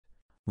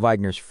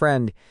Wigner's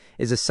friend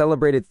is a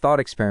celebrated thought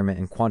experiment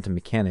in quantum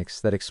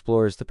mechanics that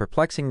explores the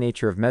perplexing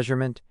nature of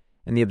measurement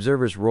and the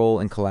observer's role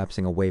in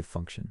collapsing a wave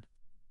function.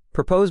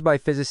 Proposed by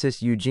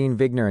physicist Eugene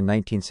Wigner in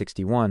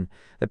 1961,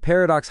 the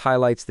paradox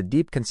highlights the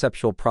deep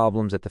conceptual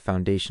problems at the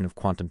foundation of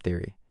quantum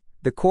theory.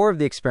 The core of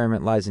the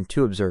experiment lies in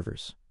two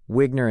observers,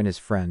 Wigner and his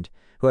friend,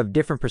 who have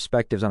different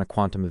perspectives on a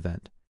quantum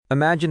event.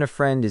 Imagine a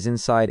friend is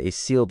inside a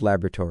sealed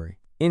laboratory.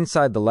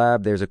 Inside the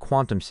lab, there's a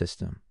quantum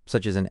system,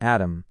 such as an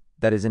atom,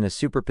 that is in a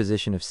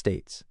superposition of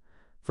states.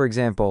 For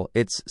example,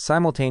 it's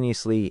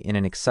simultaneously in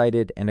an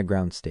excited and a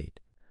ground state.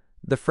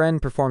 The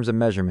friend performs a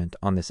measurement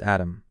on this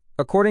atom.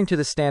 According to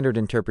the standard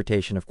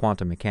interpretation of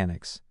quantum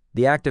mechanics,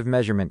 the act of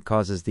measurement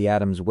causes the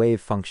atom's wave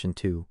function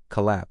to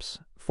collapse,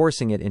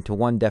 forcing it into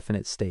one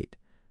definite state,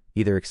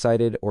 either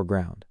excited or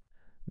ground.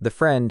 The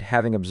friend,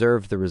 having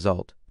observed the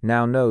result,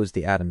 now knows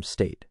the atom's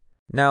state.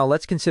 Now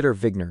let's consider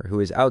Wigner, who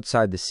is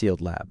outside the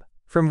sealed lab.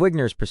 From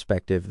Wigner's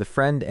perspective, the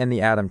friend and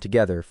the atom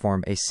together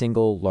form a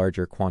single,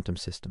 larger quantum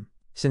system.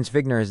 Since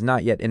Wigner has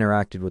not yet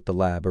interacted with the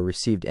lab or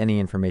received any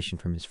information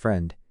from his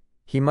friend,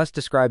 he must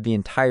describe the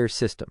entire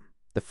system,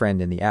 the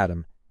friend and the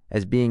atom,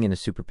 as being in a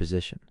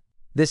superposition.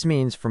 This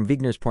means, from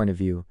Wigner's point of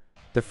view,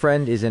 the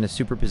friend is in a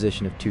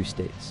superposition of two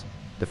states,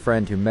 the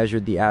friend who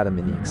measured the atom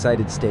in the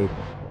excited state,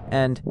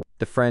 and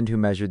the friend who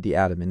measured the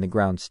atom in the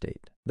ground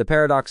state. The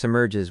paradox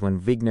emerges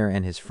when Wigner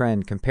and his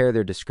friend compare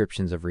their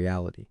descriptions of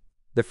reality.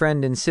 The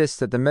friend insists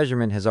that the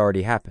measurement has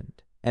already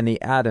happened, and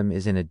the atom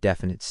is in a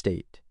definite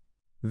state.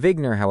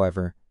 Wigner,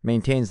 however,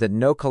 maintains that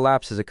no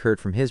collapse has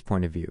occurred from his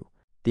point of view.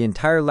 The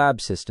entire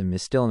lab system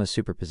is still in a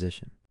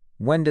superposition.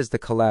 When does the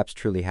collapse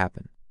truly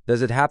happen?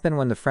 Does it happen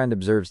when the friend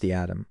observes the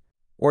atom?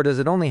 Or does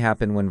it only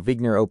happen when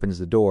Wigner opens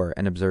the door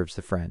and observes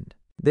the friend?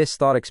 This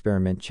thought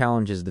experiment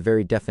challenges the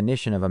very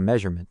definition of a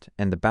measurement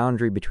and the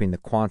boundary between the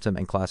quantum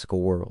and classical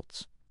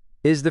worlds.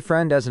 Is the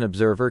friend as an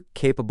observer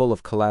capable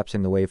of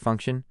collapsing the wave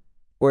function?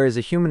 Or is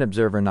a human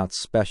observer not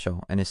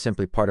special and is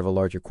simply part of a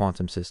larger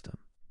quantum system?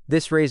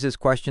 This raises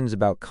questions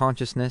about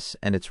consciousness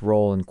and its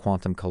role in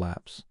quantum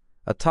collapse,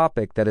 a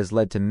topic that has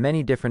led to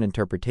many different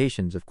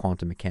interpretations of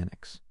quantum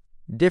mechanics.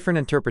 Different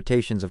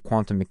interpretations of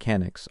quantum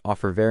mechanics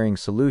offer varying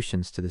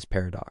solutions to this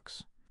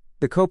paradox.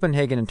 The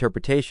Copenhagen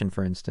interpretation,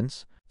 for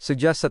instance,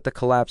 suggests that the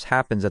collapse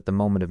happens at the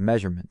moment of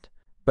measurement,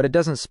 but it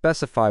doesn't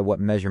specify what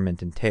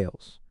measurement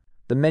entails.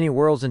 The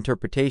Many-Worlds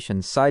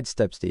interpretation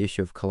sidesteps the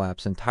issue of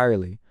collapse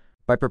entirely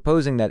by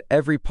proposing that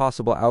every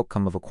possible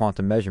outcome of a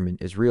quantum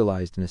measurement is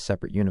realized in a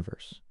separate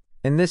universe.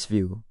 In this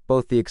view,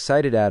 both the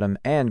excited atom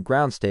and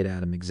ground state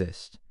atom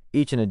exist,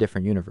 each in a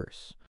different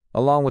universe,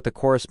 along with the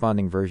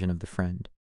corresponding version of the friend.